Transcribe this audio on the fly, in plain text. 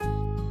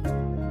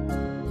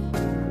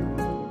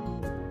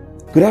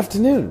Good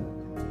afternoon.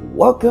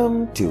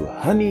 Welcome to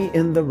Honey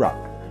in the Rock,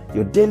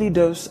 your daily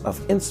dose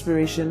of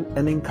inspiration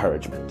and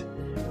encouragement.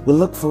 We'll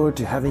look forward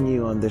to having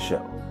you on the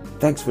show.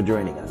 Thanks for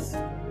joining us.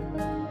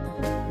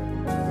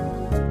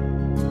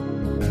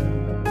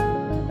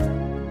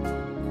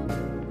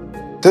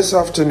 This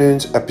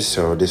afternoon's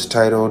episode is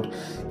titled,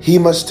 He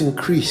Must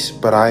Increase,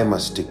 But I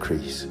Must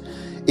Decrease.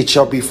 It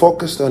shall be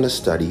focused on a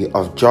study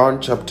of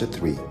John chapter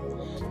 3.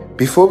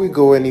 Before we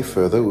go any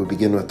further, we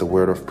begin with the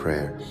word of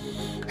prayer.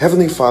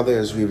 Heavenly Father,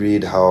 as we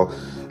read how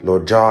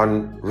Lord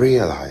John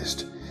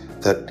realized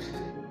that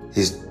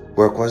his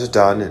work was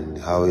done and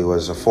how he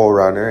was a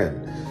forerunner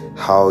and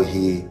how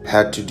he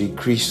had to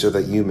decrease so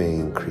that you may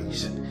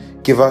increase.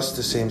 Give us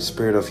the same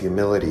spirit of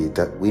humility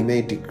that we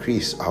may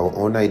decrease our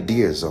own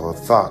ideas, our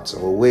thoughts,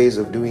 our ways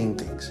of doing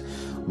things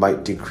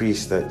might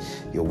decrease, that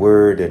your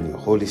word and your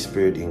Holy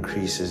Spirit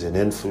increases in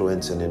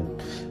influence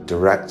and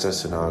directs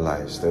us in our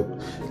lives. That,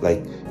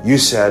 like you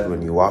said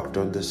when you walked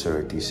on this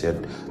earth, you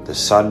said, the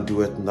Son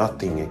doeth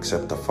nothing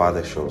except the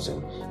Father shows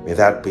him. May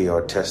that be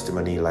our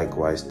testimony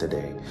likewise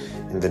today.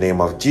 In the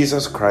name of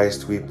Jesus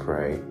Christ we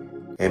pray.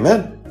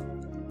 Amen.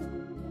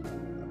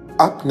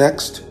 Up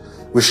next,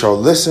 we shall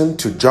listen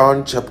to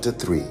John chapter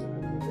 3.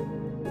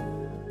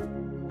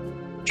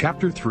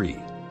 Chapter 3.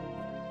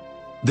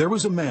 There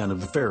was a man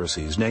of the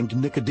Pharisees named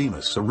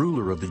Nicodemus, a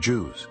ruler of the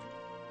Jews.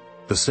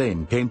 The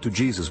same came to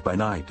Jesus by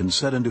night and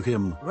said unto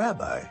him,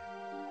 Rabbi,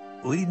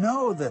 we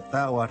know that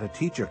thou art a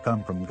teacher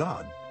come from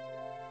God.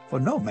 For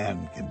no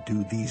man can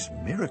do these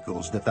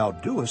miracles that thou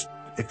doest,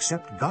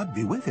 except God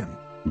be with him.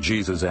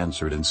 Jesus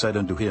answered and said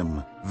unto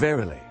him,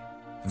 Verily,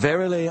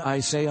 verily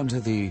I say unto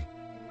thee,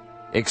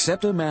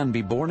 except a man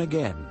be born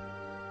again,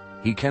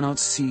 he cannot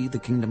see the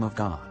kingdom of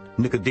God.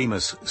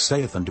 Nicodemus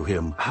saith unto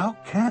him, How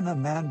can a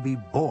man be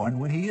born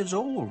when he is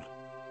old?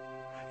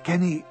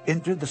 Can he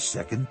enter the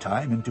second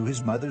time into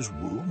his mother's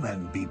womb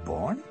and be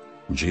born?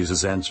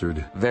 Jesus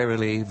answered,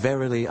 Verily,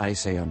 verily I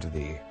say unto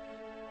thee,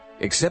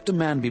 except a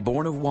man be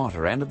born of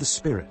water and of the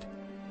Spirit,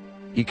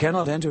 he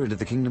cannot enter into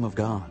the kingdom of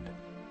God.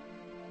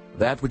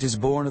 That which is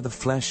born of the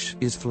flesh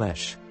is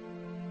flesh,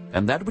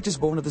 and that which is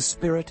born of the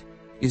Spirit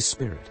is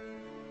spirit.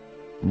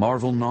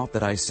 Marvel not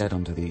that I said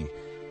unto thee,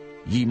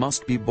 Ye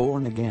must be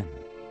born again.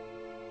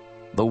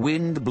 The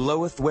wind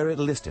bloweth where it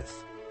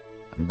listeth,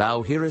 and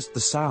thou hearest the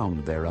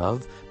sound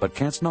thereof, but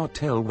canst not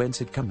tell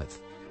whence it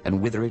cometh, and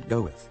whither it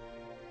goeth.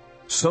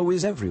 So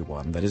is every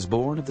one that is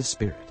born of the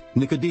Spirit.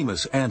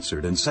 Nicodemus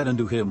answered and said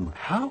unto him,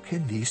 How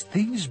can these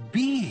things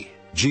be?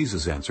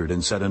 Jesus answered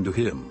and said unto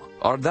him,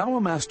 Art thou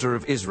a master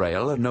of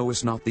Israel, and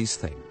knowest not these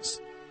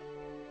things?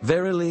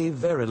 Verily,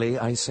 verily,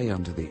 I say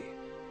unto thee,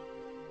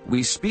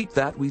 we speak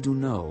that we do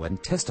know,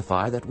 and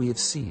testify that we have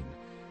seen,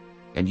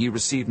 and ye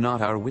receive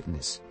not our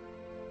witness.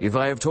 If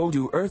I have told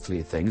you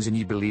earthly things, and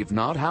ye believe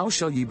not, how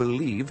shall ye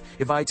believe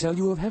if I tell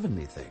you of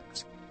heavenly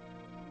things?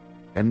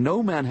 And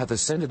no man hath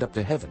ascended up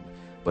to heaven,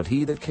 but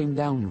he that came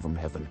down from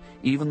heaven,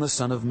 even the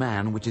Son of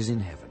Man which is in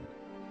heaven.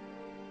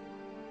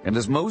 And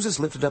as Moses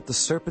lifted up the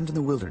serpent in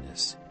the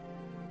wilderness,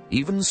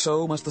 even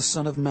so must the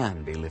Son of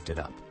Man be lifted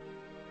up,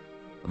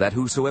 that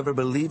whosoever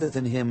believeth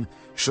in him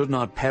should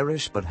not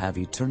perish, but have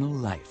eternal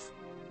life.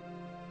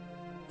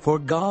 For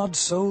God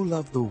so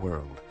loved the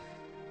world,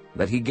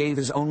 that he gave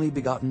his only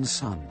begotten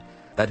Son,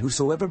 that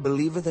whosoever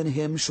believeth in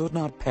him should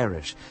not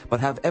perish, but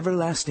have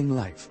everlasting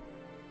life.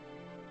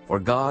 For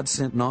God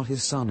sent not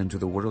his Son into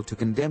the world to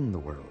condemn the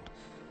world,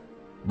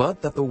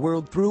 but that the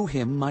world through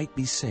him might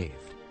be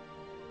saved.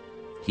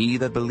 He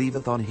that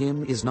believeth on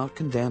him is not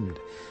condemned,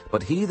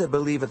 but he that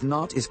believeth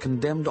not is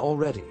condemned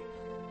already,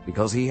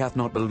 because he hath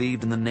not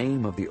believed in the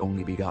name of the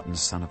only begotten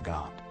Son of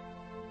God.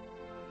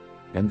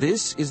 And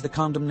this is the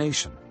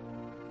condemnation,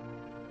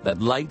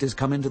 that light is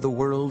come into the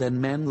world,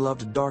 and men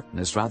loved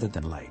darkness rather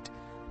than light,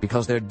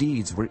 because their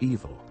deeds were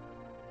evil.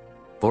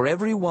 For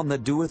every one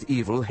that doeth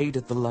evil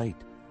hateth the light,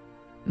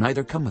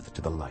 neither cometh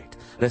to the light,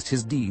 lest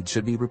his deeds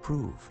should be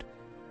reproved.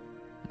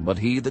 But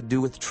he that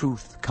doeth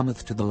truth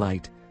cometh to the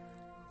light,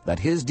 that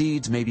his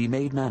deeds may be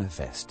made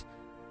manifest,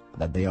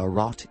 that they are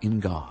wrought in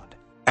God.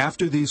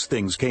 After these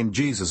things came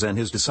Jesus and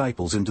his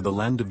disciples into the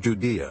land of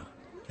Judea,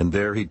 and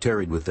there he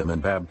tarried with them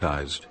and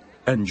baptized.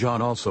 And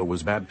John also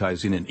was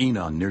baptizing in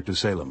Enon near to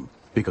Salem,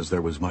 because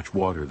there was much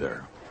water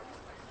there.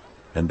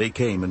 And they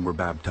came and were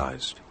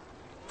baptized,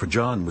 for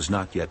John was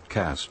not yet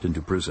cast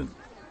into prison.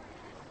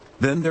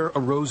 Then there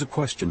arose a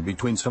question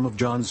between some of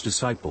John's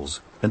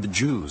disciples and the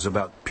Jews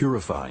about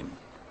purifying.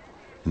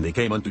 And they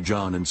came unto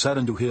John and said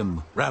unto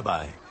him,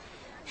 Rabbi,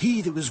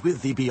 he that was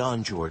with thee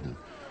beyond Jordan,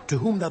 to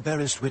whom thou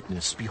bearest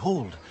witness,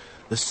 behold,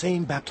 the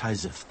same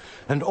baptizeth,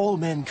 and all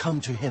men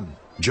come to him.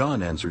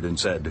 John answered and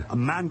said, A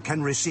man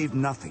can receive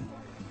nothing,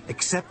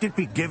 except it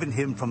be given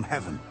him from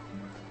heaven.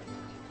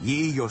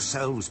 Ye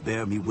yourselves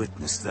bear me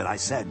witness that I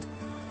said,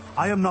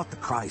 I am not the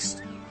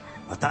Christ,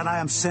 but that I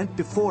am sent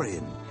before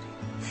him.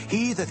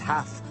 He that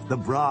hath the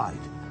bride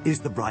is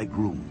the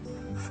bridegroom.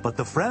 But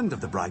the friend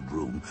of the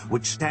bridegroom,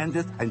 which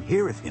standeth and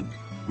heareth him,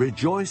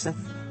 rejoiceth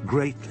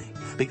greatly,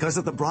 because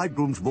of the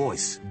bridegroom's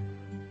voice.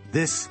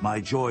 This my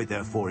joy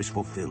therefore is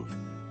fulfilled.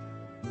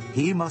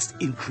 He must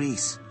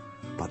increase,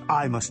 but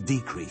I must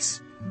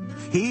decrease.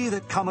 He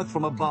that cometh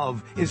from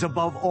above is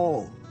above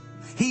all.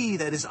 He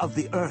that is of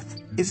the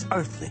earth is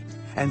earthly,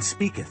 and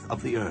speaketh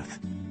of the earth.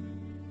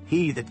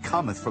 He that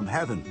cometh from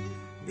heaven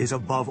is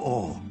above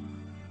all.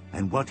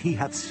 And what he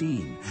hath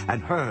seen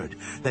and heard,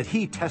 that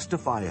he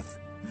testifieth,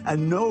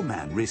 and no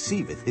man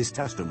receiveth his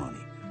testimony.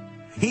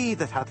 He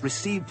that hath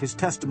received his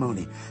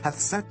testimony hath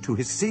set to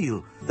his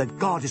seal that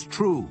God is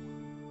true.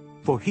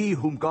 For he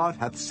whom God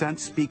hath sent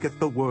speaketh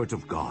the words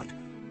of God.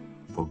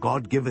 For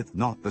God giveth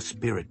not the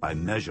Spirit by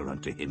measure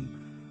unto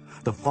him.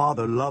 The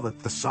Father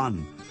loveth the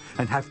Son,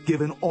 and hath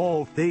given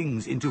all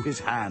things into his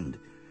hand.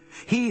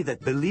 He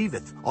that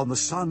believeth on the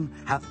Son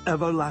hath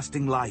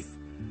everlasting life,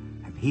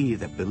 and he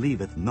that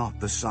believeth not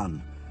the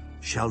Son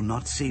shall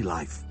not see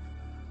life,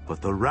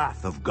 but the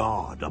wrath of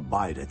God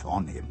abideth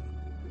on him.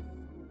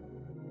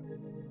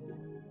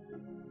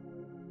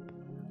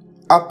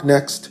 Up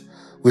next,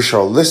 we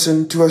shall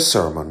listen to a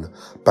sermon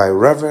by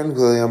Reverend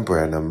William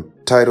Branham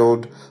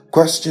titled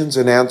Questions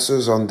and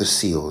Answers on the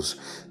Seals.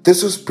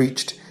 This was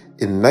preached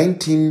in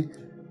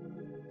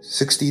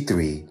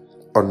 1963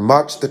 on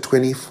March the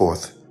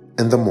 24th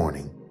in the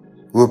morning.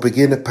 We'll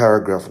begin at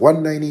paragraph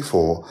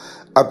 194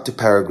 up to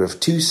paragraph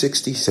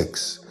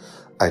 266.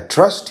 I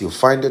trust you'll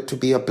find it to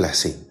be a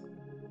blessing.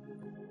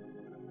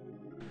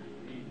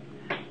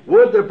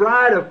 Would the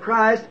bride of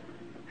Christ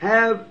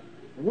have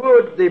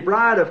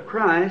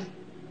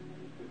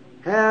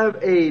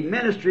a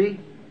ministry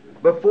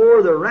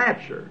before the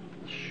rapture?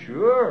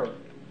 Sure.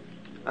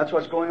 That's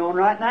what's going on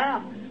right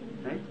now.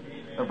 See?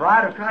 The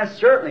bride of Christ,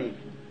 certainly.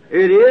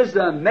 It is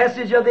the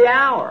message of the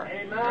hour.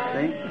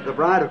 Amen. The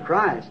bride of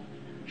Christ.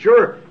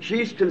 Sure,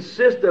 she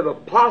consists of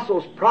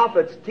apostles,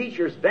 prophets,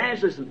 teachers,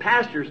 evangelists, and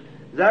pastors.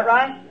 Is that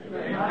right?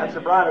 Amen. That's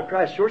the bride of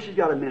Christ. Sure, she's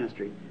got a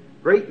ministry.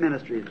 Great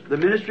ministry. The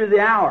ministry of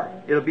the hour.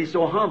 It'll be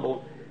so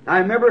humble. I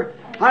remember,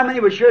 how many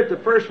was here at the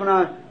first one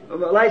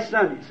last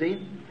Sunday,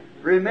 see?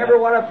 Remember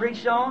what I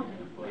preached on?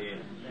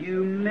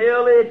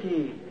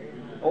 Humility.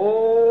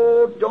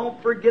 Oh,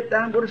 don't forget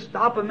that. I'm going to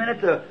stop a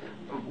minute to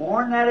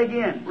warn that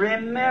again.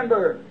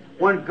 Remember,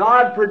 when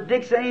God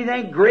predicts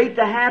anything great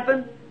to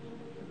happen,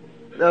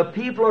 the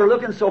people are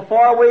looking so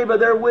far away by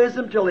their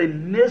wisdom till they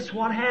miss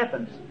what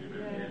happens.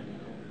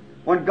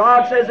 When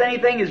God says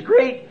anything is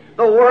great,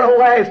 the world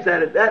laughs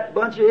at it. That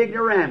bunch of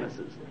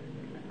ignoramuses.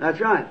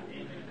 That's right.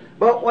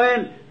 But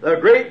when the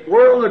great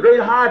world, the great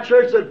high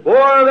church said,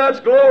 boy, that's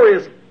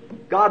glorious,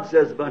 God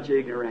says a bunch of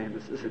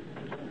ignoramuses.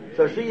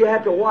 So see, you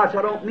have to watch.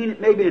 I don't mean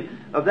it maybe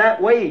of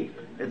that way,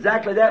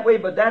 exactly that way,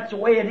 but that's the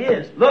way it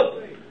is.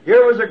 Look,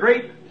 here was a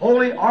great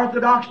holy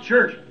Orthodox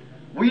church.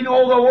 We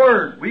know the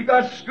Word. We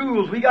got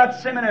schools. We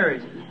got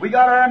seminaries. We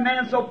got our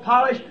men so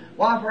polished.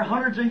 Why, for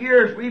hundreds of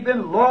years we've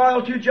been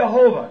loyal to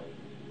Jehovah.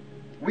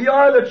 We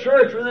are the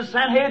church. We're the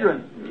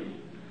Sanhedrin.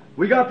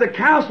 We got the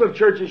council of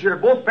churches here,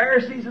 both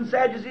Pharisees and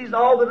Sadducees and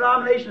all the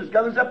denominations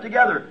gathers up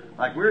together,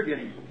 like we're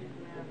getting.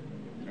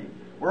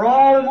 We're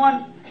all in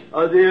one,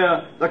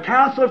 the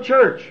council of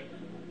church.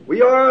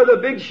 We are the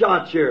big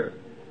shots here.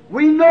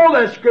 We know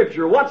that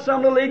Scripture. What's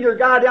some little ignorant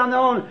guy down there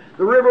on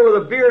the river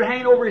with a beard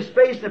hanging over his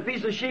face and a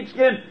piece of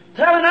sheepskin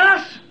telling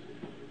us?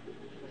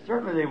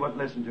 Certainly they wouldn't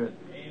listen to it.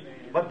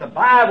 But the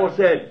Bible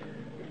said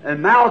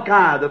in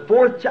Malachi, the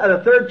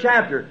 3rd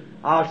chapter,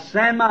 I'll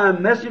send my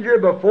messenger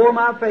before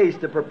my face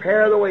to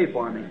prepare the way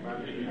for me.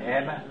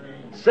 Amen.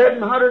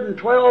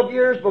 712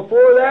 years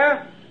before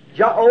there,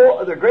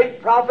 the great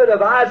prophet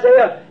of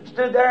Isaiah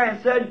stood there and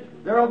said,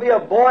 there will be a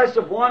voice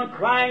of one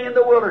crying in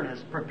the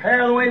wilderness,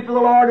 prepare the way for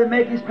the Lord and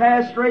make His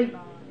path straight.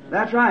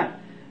 That's right.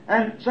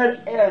 And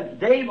said,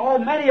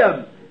 many of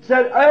them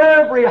said,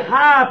 every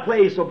high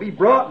place will be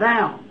brought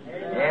down.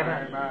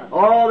 Amen.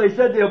 Oh, they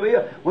said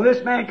when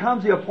this man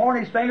comes, he'll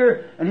point his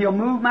finger and he'll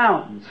move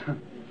mountains.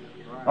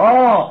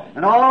 Oh,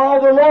 and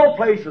all the low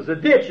places, the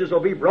ditches will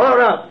be brought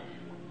up.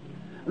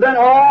 Then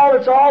all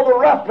the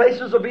rough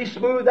places will be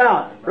smoothed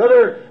out.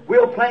 Brother,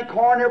 we'll plant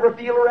corn in every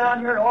field around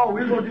here, and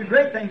we're going to do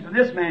great things when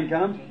this man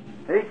comes.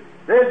 See?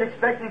 They're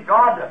expecting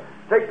God to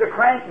take the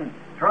crank and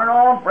turn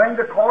on, bring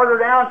the corner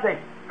down, say,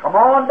 come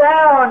on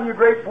down, you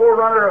great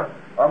forerunner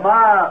of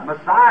my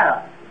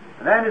Messiah.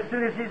 And then as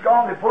soon as he's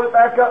gone, they pull it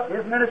back up,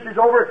 his ministry's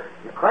over,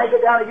 you crank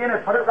it down again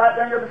and put it right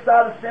down the other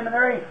side of the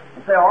seminary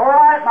and say, all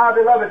right, my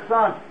beloved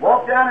son,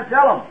 walk down and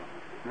tell him.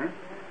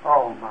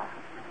 Oh, my.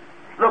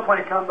 Look when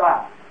he come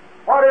by.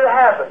 What did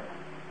happen?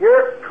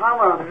 Here come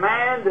a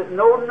man that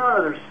knowed none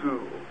of their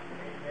schools.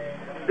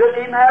 Didn't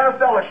even have a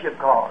fellowship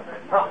card.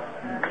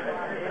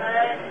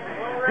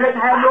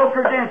 Didn't have no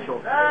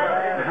credentials.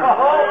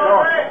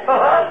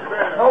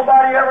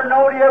 Nobody ever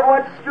knowed he ever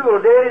went to school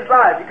a day in his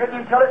life. He couldn't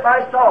even tell it by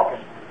his talking.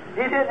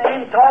 He didn't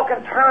even talk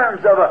in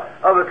terms of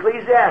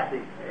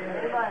Ecclesiastes.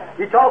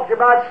 He talked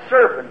about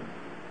serpents,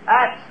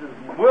 axes,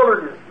 and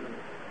wilderness,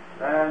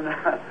 and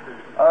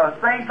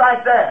things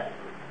like that.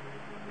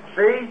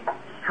 See?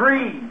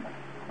 Trees.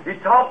 He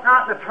talked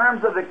not in the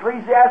terms of the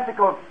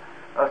ecclesiastical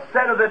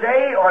set of the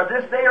day or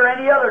this day or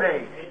any other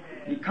day.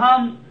 He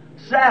come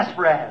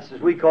sassafras,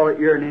 as we call it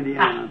here in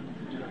Indiana.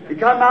 He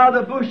come out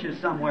of the bushes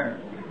somewhere.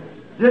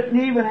 Didn't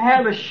even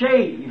have a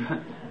shave.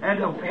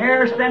 And the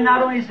hair standing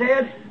out on his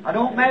head. I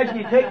don't imagine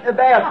he take the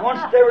bath once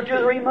every 2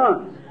 or 3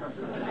 months.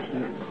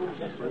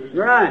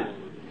 Right.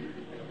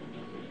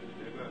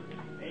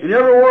 He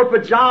never wore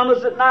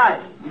pajamas at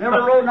night. He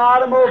never rode an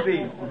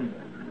automobile.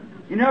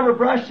 He never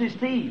brushed his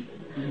teeth.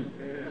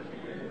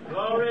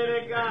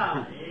 Glory to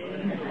God.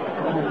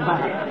 Oh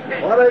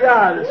my. What a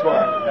guy this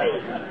was.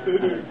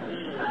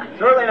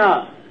 Certainly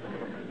not.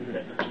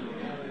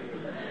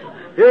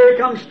 Here he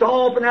comes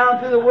stomping out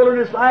through the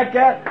wilderness like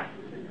that.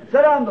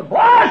 Said, I'm the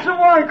voice of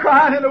one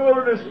crying in the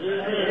wilderness.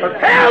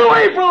 Prepare the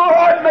way for the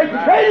Lord to make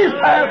straight his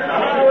path.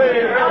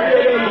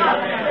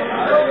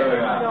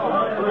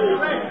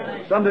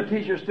 Some of the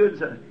teachers stood and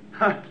said,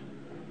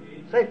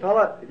 say,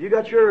 fella, if you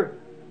got your...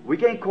 We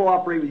can't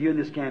cooperate with you in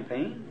this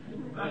campaign.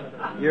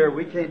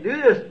 We can't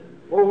do this.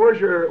 Well, where's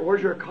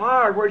your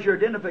card? Where's your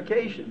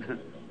identification?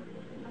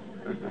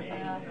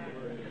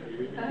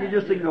 He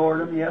just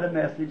ignored him. He had a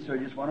message, so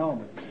he just went on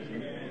with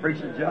it.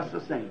 Preaching just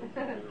the same.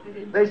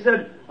 They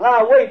said,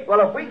 wait,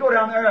 well, if we go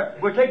down there,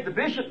 we'll take the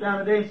bishop down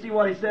today and see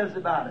what he says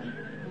about it.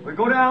 We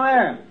go down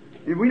there.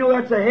 And we know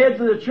that's the heads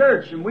of the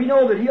church, and we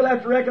know that he'll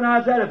have to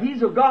recognize that. If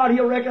he's of God,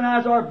 he'll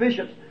recognize our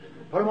bishops.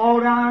 Put them all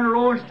down in a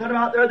row and set them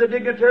out there, the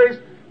dignitaries.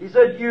 He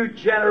said, you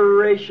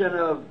generation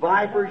of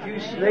vipers, you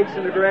snakes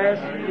in the grass.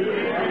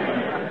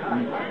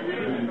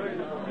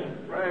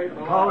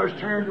 The collars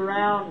turned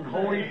around, and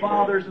holy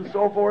fathers and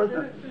so forth.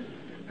 Who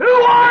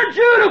warned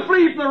you to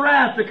flee from the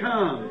wrath to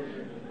come?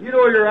 You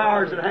know your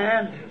hour's at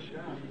hand.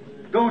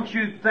 Don't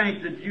you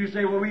think that you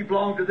say, well, we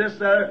belong to this,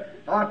 that.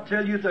 I'll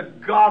tell you, the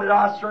God that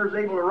I serve is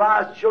able to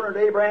rise the children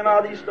of Abraham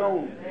out of these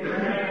stones.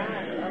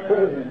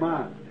 Oh,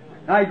 my.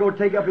 Now you go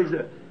take up his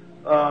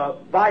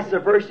vice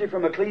versa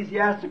from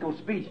ecclesiastical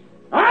speech.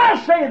 I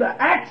say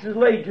the axe is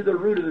laid to the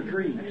root of the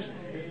tree.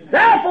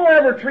 Therefore,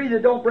 every tree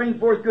that don't bring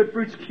forth good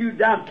fruits is hewed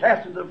down,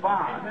 cast into the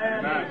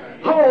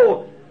fire.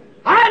 Oh,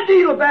 I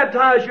indeed will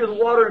baptize you with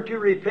water unto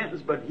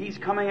repentance, but he's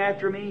coming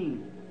after me.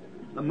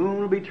 The moon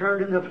will be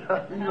turned into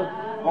blood.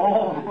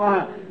 Oh,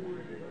 my.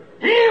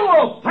 He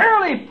will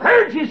thoroughly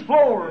purge his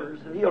floors,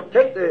 and he'll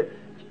take the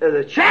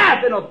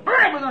chaff and he'll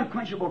burn it with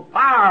unquenchable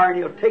fire, and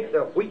he'll take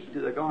the wheat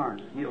to the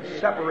garden. He'll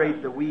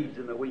separate the weeds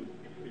and the wheat.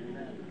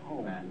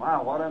 Oh,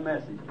 wow, what a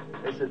message.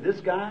 They said, this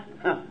guy?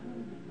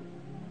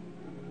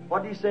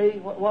 What did he say?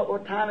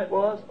 What time it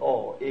was?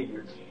 Oh,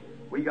 ignorance.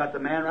 We got the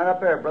man right up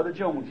there, Brother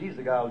Jones. He's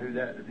the guy who'll do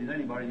that if there's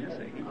anybody in this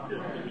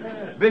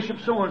age. Bishop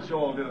so-and-so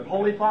will do it.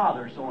 Holy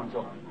Father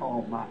so-and-so.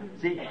 Oh, my.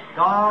 See,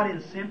 God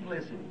in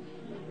simplicity.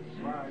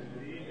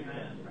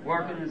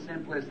 Working in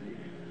simplicity.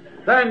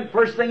 Then,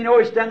 first thing you know,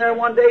 he's standing there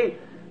one day,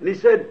 and he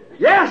said,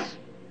 yes,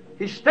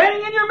 he's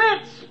standing in your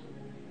midst.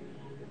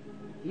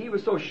 He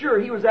was so sure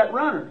he was that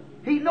runner.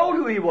 He knowed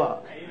who he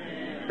was.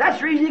 Amen. That's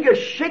the reason he could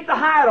shake the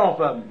hide off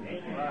of him.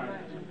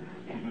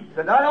 He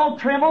said, now don't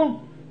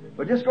tremble,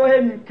 but just go ahead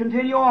and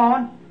continue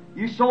on.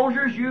 You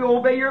soldiers, you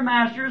obey your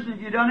masters.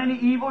 If you've done any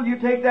evil, you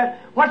take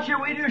that. What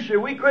should we do? Should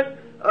we quit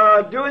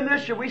doing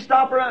this? Should we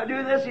stop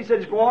doing this? He said,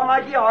 just go on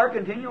like you are.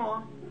 Continue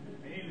on.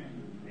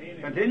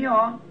 Amen. Continue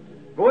on.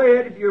 Go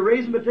ahead. If you're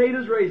raising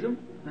potatoes, raise them.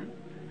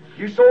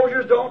 You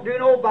soldiers don't do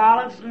no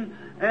violence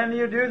and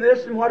you do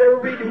this and whatever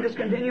we do, just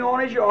continue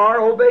on as you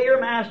are. Obey your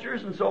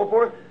masters and so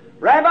forth.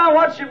 Rabbi,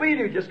 what should we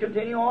do? Just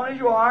continue on as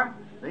you are.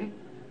 See?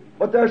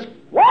 But there's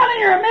one in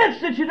your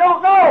midst that you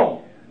don't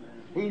know.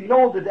 He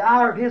knowed that the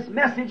hour of his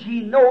message,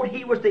 he knowed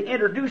he was to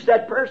introduce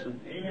that person.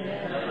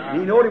 Amen.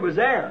 He knowed he was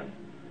there.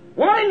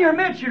 One in your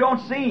midst, you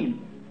don't see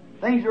him.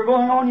 Things are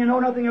going on you know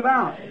nothing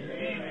about.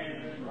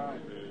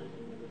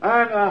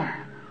 And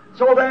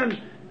so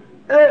then,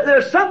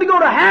 there's something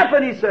going to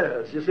happen, he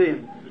says, you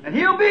see. And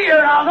he'll be here,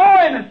 and I'll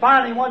know him. And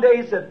finally, one day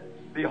he said,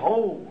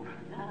 behold,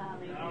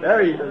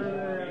 there he is.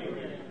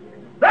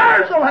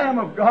 There's the Lamb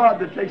of God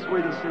that takes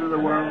away the sin of the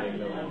world.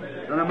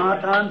 And my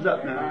time's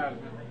up now.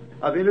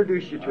 I've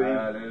introduced you to him.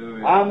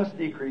 Hallelujah. I must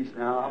decrease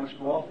now. I must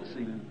go off the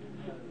scene.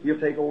 He'll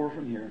take over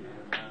from here.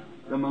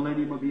 The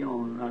millennium will be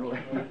on right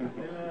away.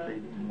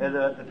 And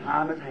the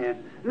time is at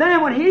hand. And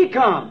then when he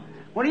comes,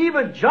 when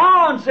even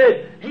John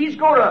said he's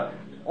going to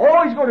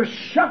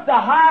shut the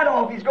hide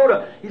off. He's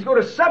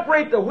going to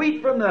separate the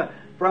wheat from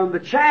the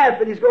chaff,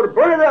 and he's going to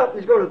burn it up. And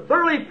he's going to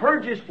thoroughly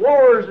purge his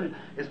floors, and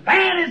his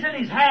fan is in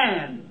his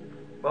hand.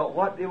 But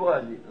what it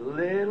was,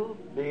 little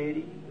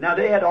bitty. Now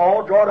they had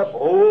all drawn up.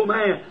 Oh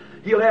man,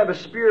 he'll have a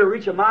spear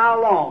reach a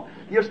mile long.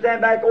 He'll stand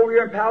back over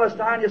here in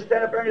Palestine. He'll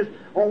stand up there and just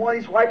on one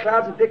of these white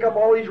clouds and pick up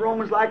all these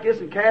Romans like this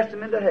and cast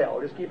them into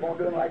hell. Just keep on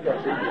doing like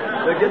that.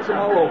 That gets them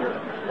all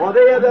over. Well,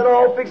 they had that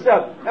all fixed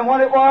up. And what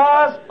it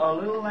was, a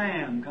little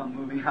lamb come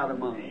moving out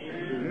among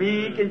them.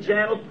 Meek and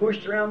gentle,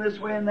 pushed around this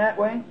way and that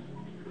way.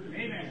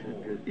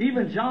 Amen.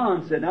 Even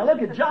John said, now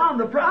look at John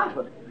the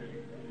prophet.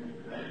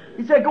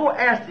 He said, go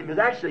ask him. Is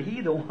actually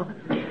he the one?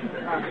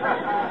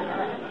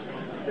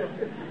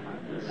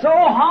 So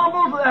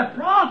humble to that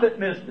prophet,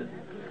 missed it.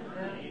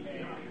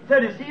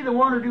 said, is he the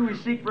one, or do we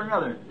seek for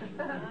another?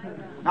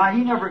 Now,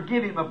 he never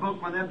gave him a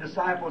book when them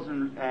disciples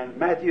in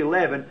Matthew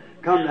 11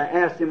 come to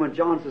ask him when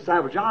John's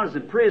disciple. John is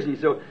in prison,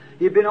 so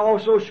he'd been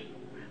also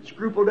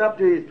scrupled up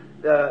to his,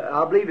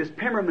 I believe his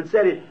Pimmerman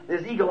said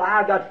his eagle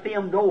eye got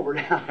filmed over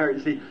down there. You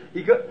see,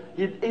 he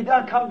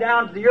done come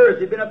down to the earth.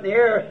 He'd been up in the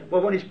air.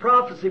 Well, when his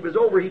prophecy was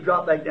over, he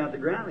dropped back down to the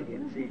ground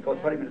again. See, put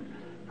him in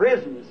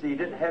prison. You see, he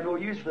didn't have no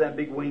use for them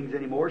big wings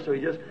anymore, so he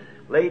just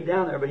laid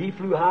down there. But he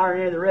flew higher than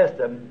any of the rest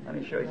of them. Let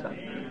me show you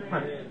something.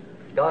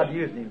 God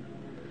used him,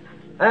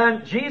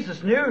 and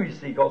Jesus knew. You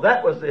see, because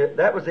that was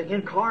the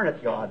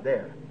incarnate God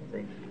there.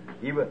 See,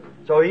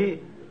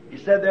 he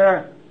said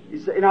there. He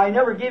said, I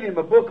never gave him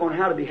a book on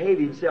how to behave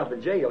himself in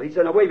jail. He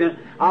said, now wait a minute,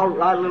 I'll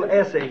write a little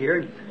essay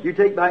here. You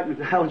take back and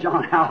tell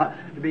John how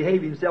to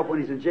behave himself when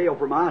he's in jail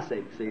for my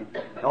sake, see.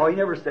 No, he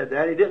never said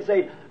that. He didn't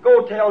say,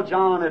 go tell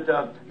John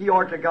that he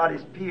ought to have got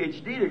his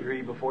Ph.D.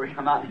 degree before he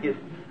come out. If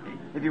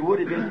he would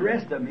have been the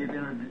rest of them, he'd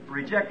been a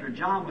rejecter.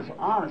 John was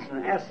honest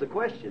and asked the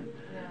question.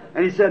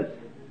 And he said,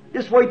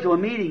 just wait till the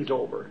meeting's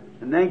over,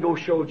 and then go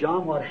show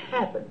John what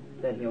happened.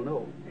 Then he'll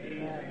know.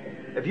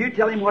 If you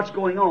tell him what's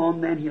going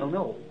on, then he'll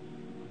know.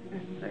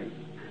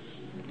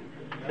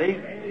 See?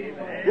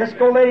 Just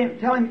go let him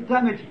tell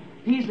him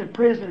he's in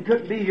prison and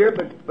couldn't be here,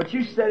 but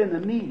you sat in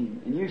the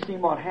meeting and you seen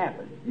what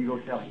happened. You go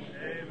tell him.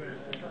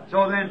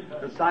 So then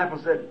the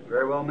disciples said,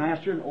 very well,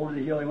 Master, and over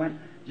the hill he went.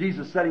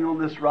 Jesus sitting on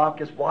this rock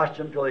just watched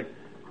him till he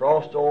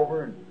crossed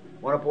over and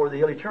went up over the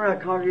hill. He turned around to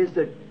the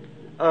congregation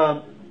and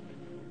said,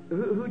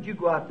 who'd you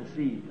go out to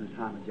see in the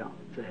time of John?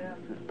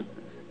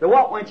 So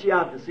what went you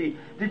out to see?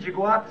 Did you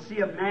go out to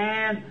see a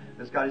man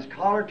that's got his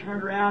collar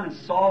turned around and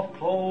soft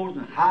clothes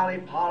and highly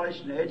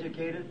polished and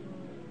educated?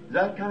 Is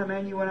that the kind of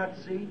man you went out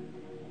to see?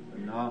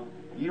 No.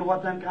 You know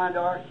what them kind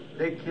are?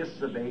 They kiss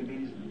the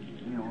babies,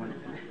 and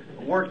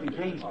work in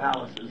king's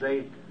palaces.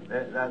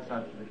 That's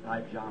not the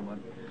type John was.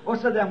 Well,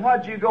 so then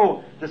why'd you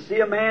go? To see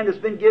a man that's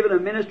been given a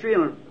ministry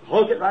and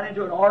hook it right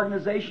into an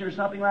organization or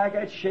something like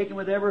that, shaking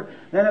with ever.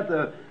 Then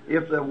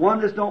if the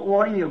oneness don't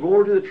want him, he'll go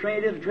over to the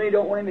Trinity. If the Trinity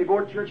don't want him, he'll go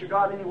to the Church of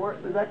God anywhere.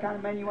 Is that kind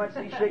of man you want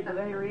to see shaking with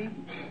any reed?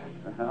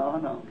 Oh,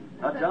 no.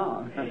 Not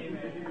John.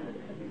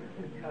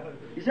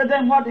 He said,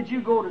 then what did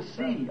you go to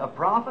see? A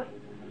prophet?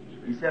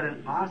 He said,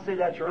 and I say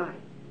that's right.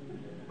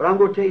 But I'm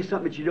going to tell you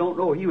something that you don't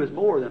know. He was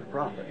more than a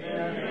prophet.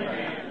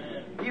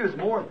 He was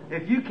more.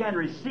 If you can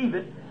receive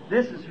it,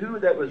 this is who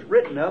that was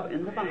written of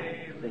in the Bible.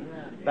 See?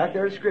 Back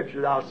there in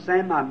Scripture, I'll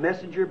send my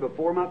messenger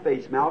before my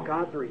face,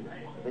 Malachi 3.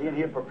 See? And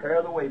he'll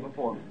prepare the way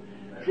before me.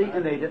 See?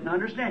 And they didn't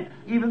understand.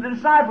 Even the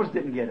disciples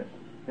didn't get it.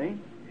 See?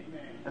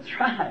 That's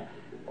right.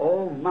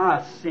 Oh,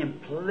 my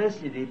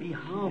simplicity, be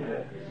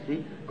humble.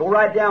 See? Go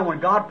right down when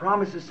God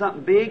promises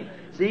something big.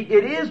 See,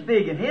 it is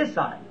big in His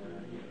sight.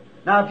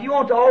 Now, if you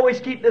want to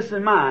always keep this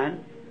in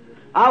mind,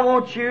 I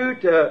want you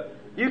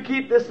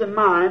keep this in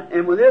mind,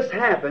 and when this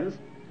happens,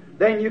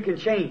 then you can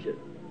change it.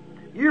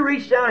 You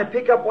reach down and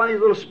pick up one of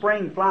these little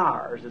spring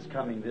flowers that's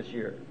coming this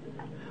year.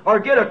 Or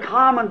get a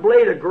common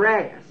blade of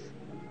grass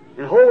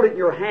and hold it in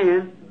your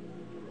hand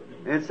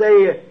and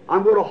say,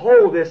 I'm going to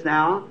hold this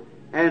now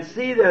and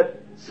see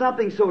that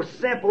something so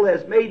simple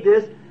has made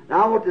this.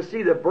 Now I want to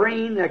see the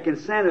brain that can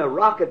send a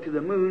rocket to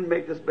the moon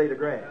make this blade of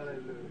grass.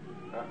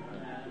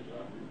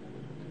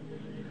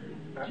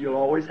 You'll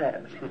always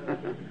have it.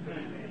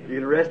 You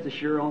can rest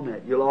assured on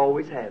that. You'll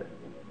always have it.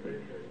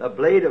 A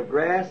blade of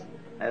grass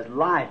has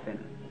life in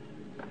it.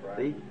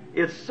 See?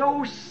 It's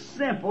so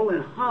simple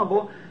and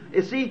humble.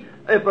 You see,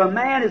 if a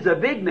man is a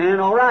big man,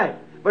 all right.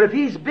 But if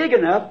he's big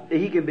enough,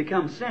 he can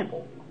become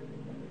simple.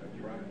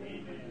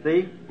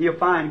 See? He'll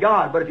find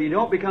God. But if he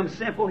don't become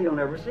simple, he'll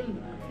never see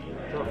Him.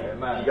 So you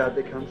got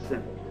to become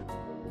simple.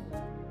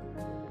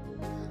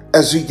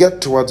 As we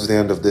get towards the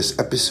end of this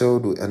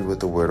episode, we end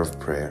with a word of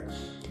prayer.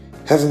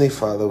 Heavenly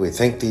Father, we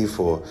thank Thee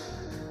for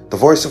the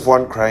voice of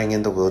one crying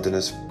in the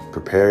wilderness,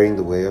 preparing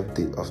the way of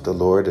the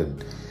Lord,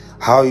 and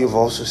how You've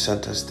also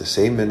sent us the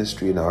same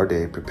ministry in our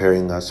day,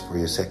 preparing us for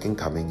Your second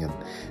coming. And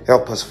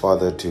help us,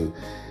 Father, to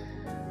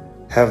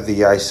have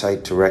the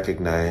eyesight to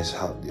recognize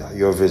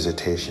Your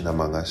visitation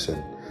among us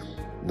and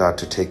not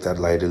to take that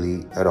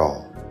lightly at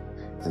all.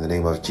 In the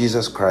name of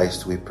Jesus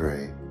Christ we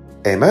pray.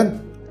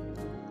 Amen.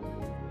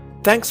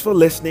 Thanks for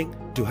listening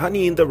to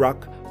Honey in the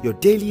Rock, your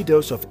daily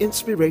dose of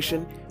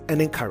inspiration and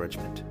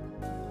encouragement.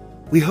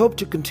 We hope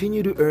to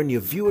continue to earn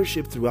your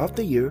viewership throughout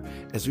the year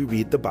as we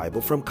read the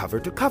Bible from cover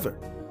to cover.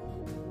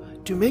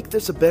 To make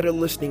this a better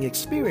listening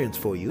experience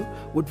for you,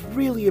 would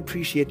really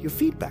appreciate your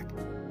feedback.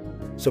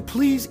 So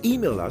please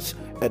email us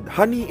at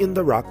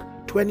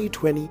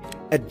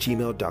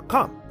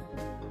honeyintherock2020@gmail.com.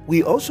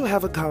 We also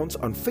have accounts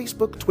on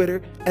Facebook,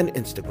 Twitter, and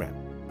Instagram.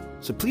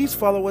 So please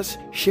follow us,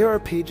 share our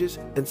pages,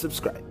 and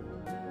subscribe.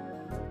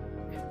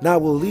 Now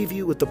we'll leave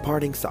you with the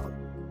parting song.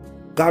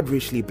 God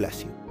richly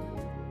bless you.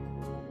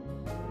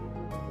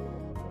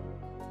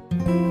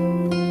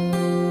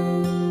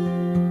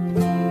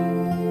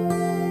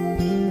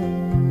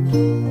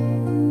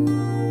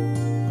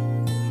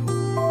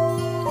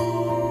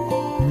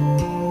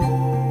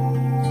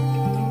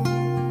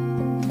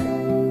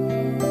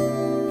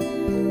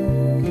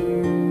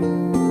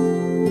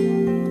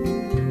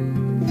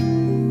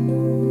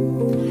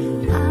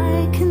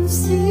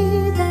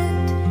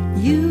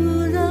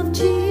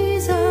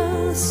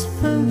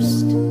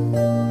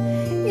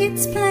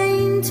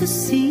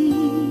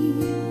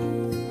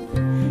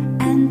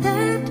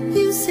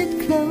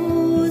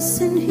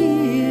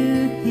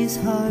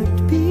 his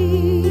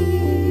heartbeat.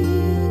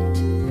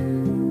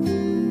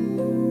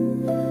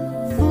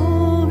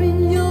 For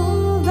in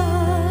your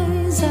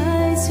eyes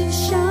I see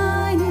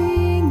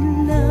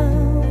shining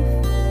love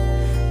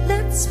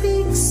that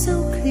speaks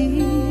so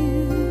clear.